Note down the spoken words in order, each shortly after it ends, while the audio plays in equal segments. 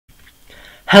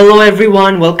Hello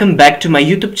everyone, welcome back to my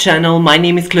YouTube channel. My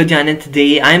name is Claudiane and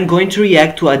today I am going to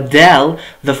react to Adele,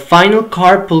 the final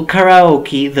Carpool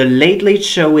Karaoke, the Late Late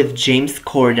Show with James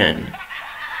Corden.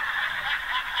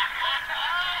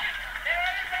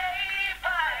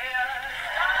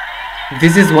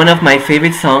 This is one of my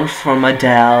favorite songs from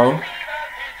Adele.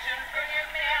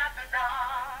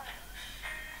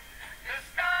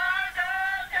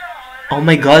 Oh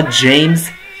my god, James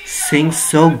sings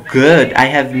so good. I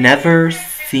have never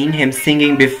seen him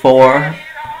singing before.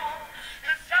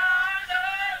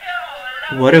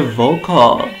 What a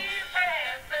vocal.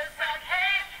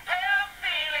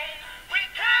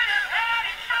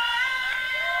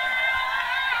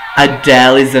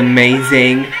 Adele is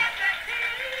amazing.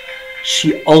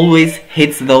 She always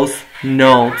hits those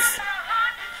notes.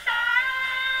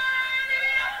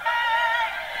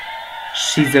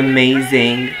 She's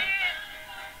amazing.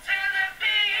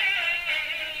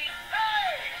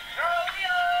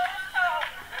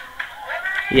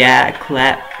 Yeah,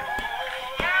 clap.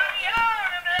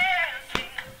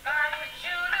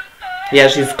 Yeah,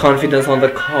 she's confident on the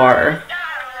car.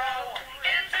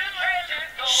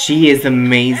 She is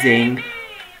amazing.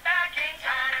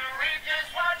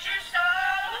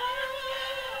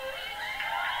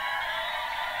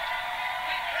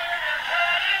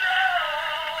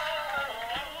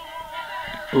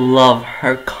 Love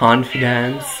her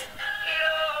confidence.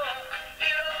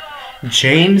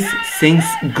 James sings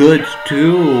good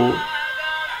too.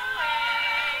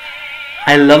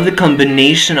 I love the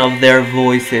combination of their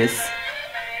voices.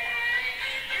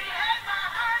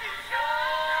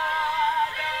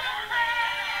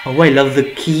 Oh, I love the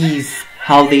keys,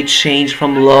 how they change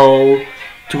from low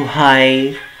to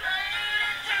high.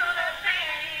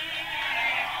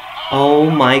 Oh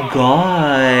my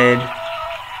god.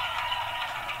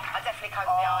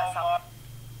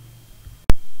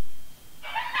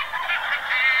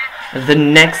 The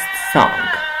next song.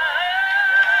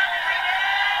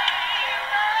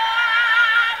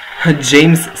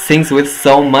 James sings with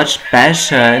so much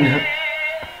passion.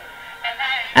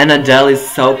 And Adele is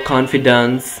so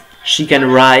confident. She can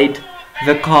ride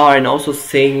the car and also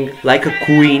sing like a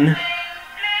queen.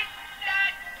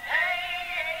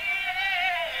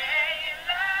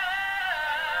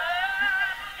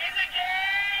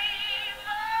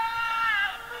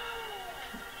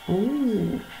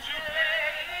 Ooh.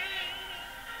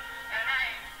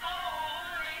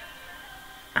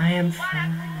 I am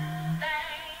fine.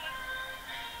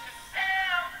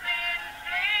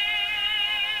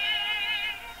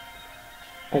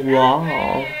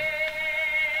 Wow.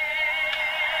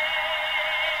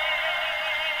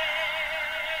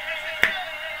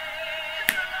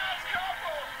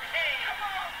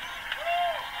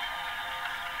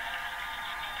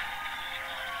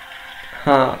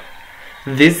 Huh.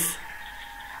 This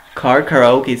car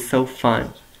karaoke is so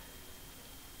fun.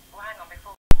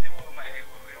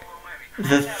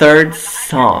 The third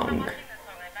song.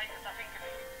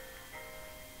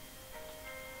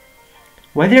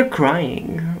 Why they're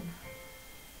crying?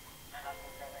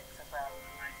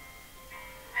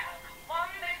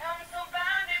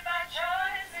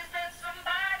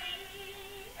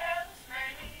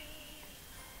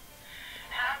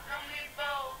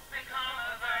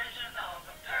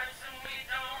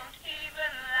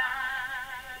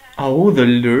 Oh, the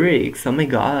lyrics, oh my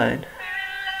god.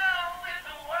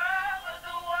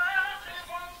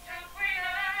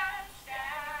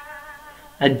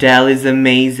 Adele is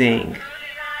amazing.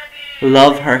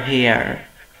 Love her hair.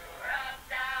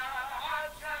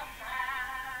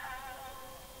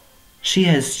 She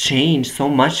has changed so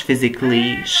much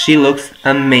physically. She looks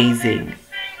amazing.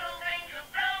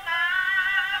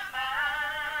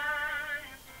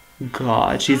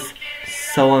 God, she's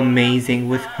so amazing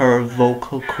with her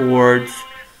vocal cords.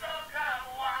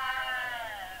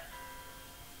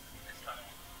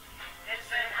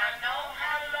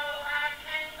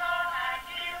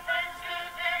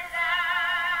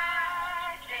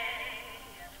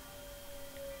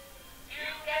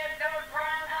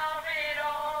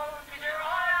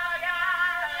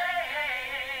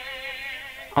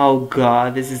 Oh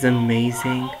God, this is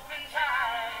amazing.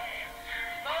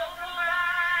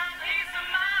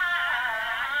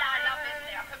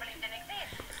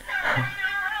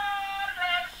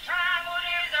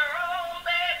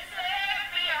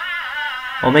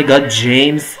 Oh my god,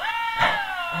 James.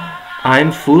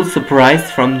 I'm full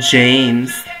surprised from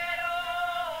James.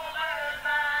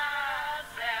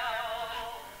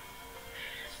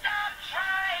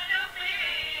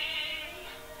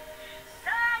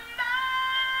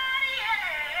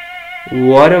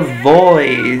 What a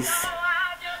voice.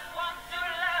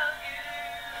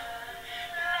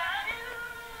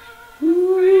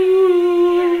 Ooh.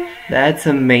 That's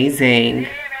amazing.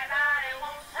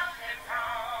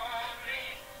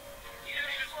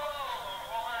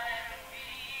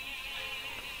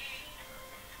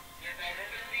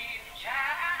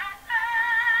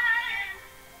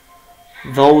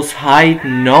 Those high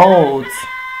notes,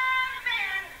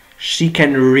 she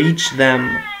can reach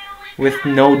them with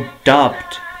no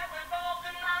doubt.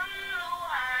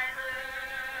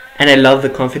 And I love the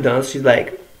confidence. She's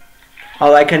like,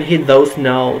 oh, I can hit those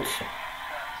notes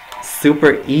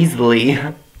super easily.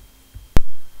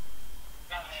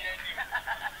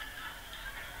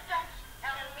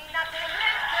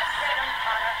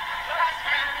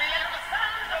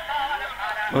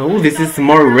 Oh, this is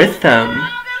more rhythm.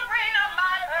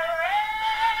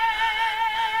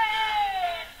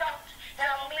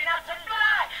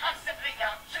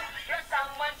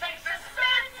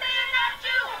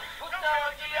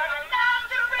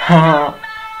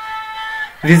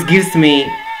 This gives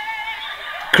me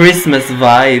Christmas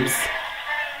vibes.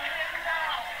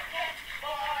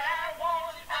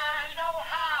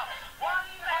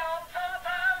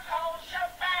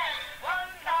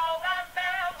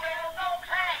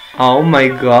 Oh my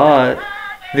god,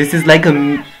 this is like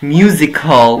a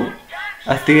musical,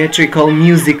 a theatrical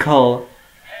musical.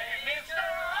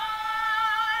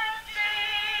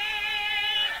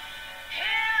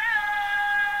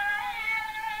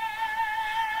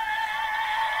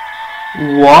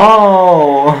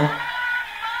 Wow!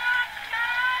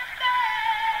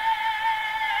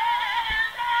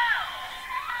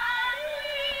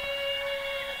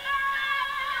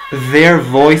 Their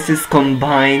voices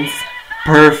combines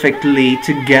perfectly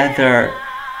together.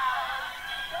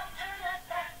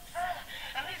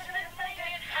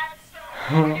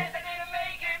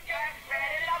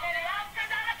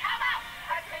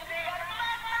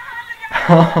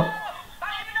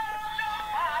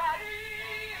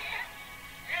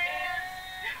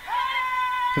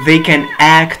 They can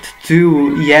act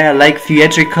too, yeah, like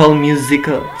theatrical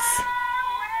musicals.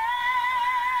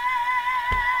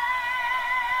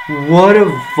 What a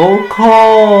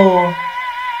vocal!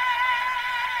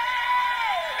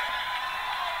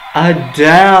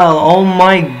 Adele, oh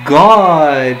my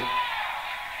god!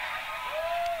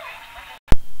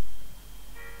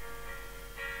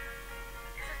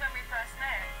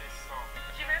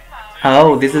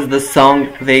 Oh, this is the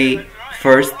song they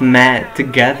first met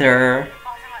together.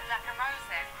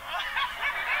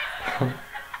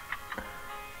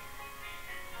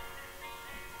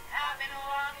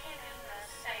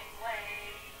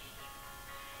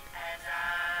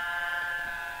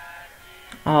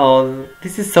 Oh,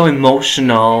 this is so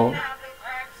emotional.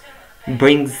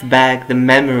 Brings back the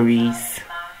memories.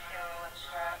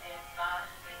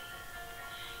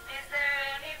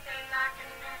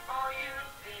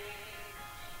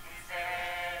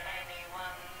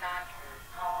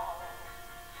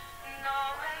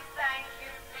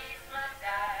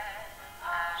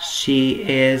 She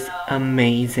is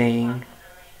amazing.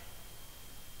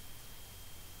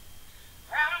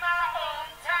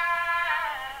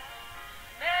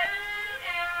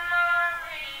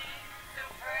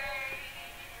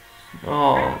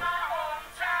 Oh.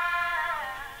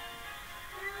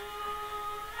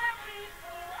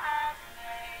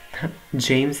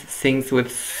 James sings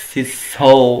with his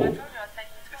soul.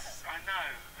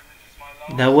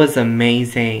 That was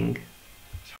amazing.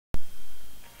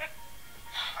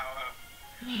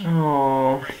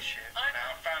 Oh.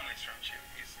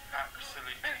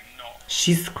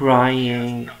 She's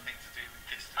crying.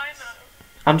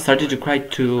 I'm starting to cry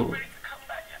too.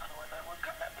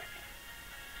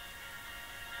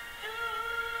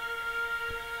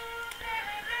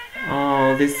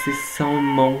 Oh, this is so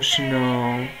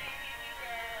emotional.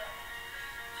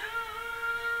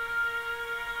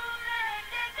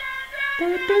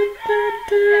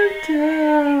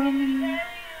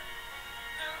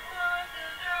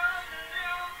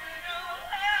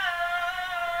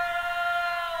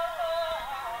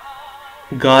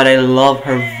 God, I love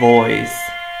her voice.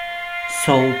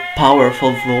 So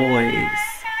powerful voice.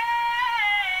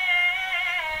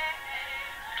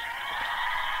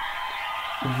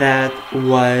 That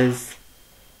was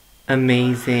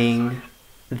amazing.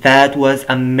 That was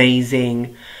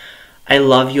amazing. I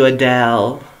love you,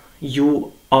 Adele.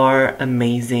 You are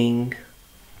amazing.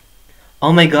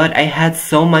 Oh my god, I had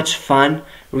so much fun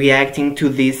reacting to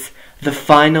this, the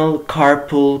final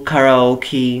Carpool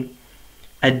Karaoke.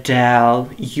 Adele,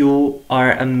 you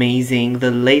are amazing. The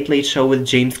Late Late Show with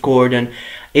James Corden.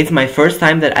 It's my first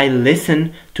time that I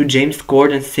listen to James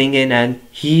Corden singing, and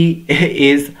he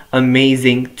is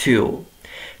amazing too.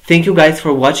 Thank you guys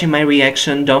for watching my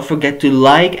reaction. Don't forget to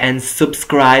like and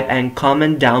subscribe and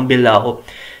comment down below.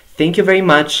 Thank you very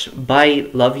much. Bye.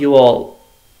 Love you all.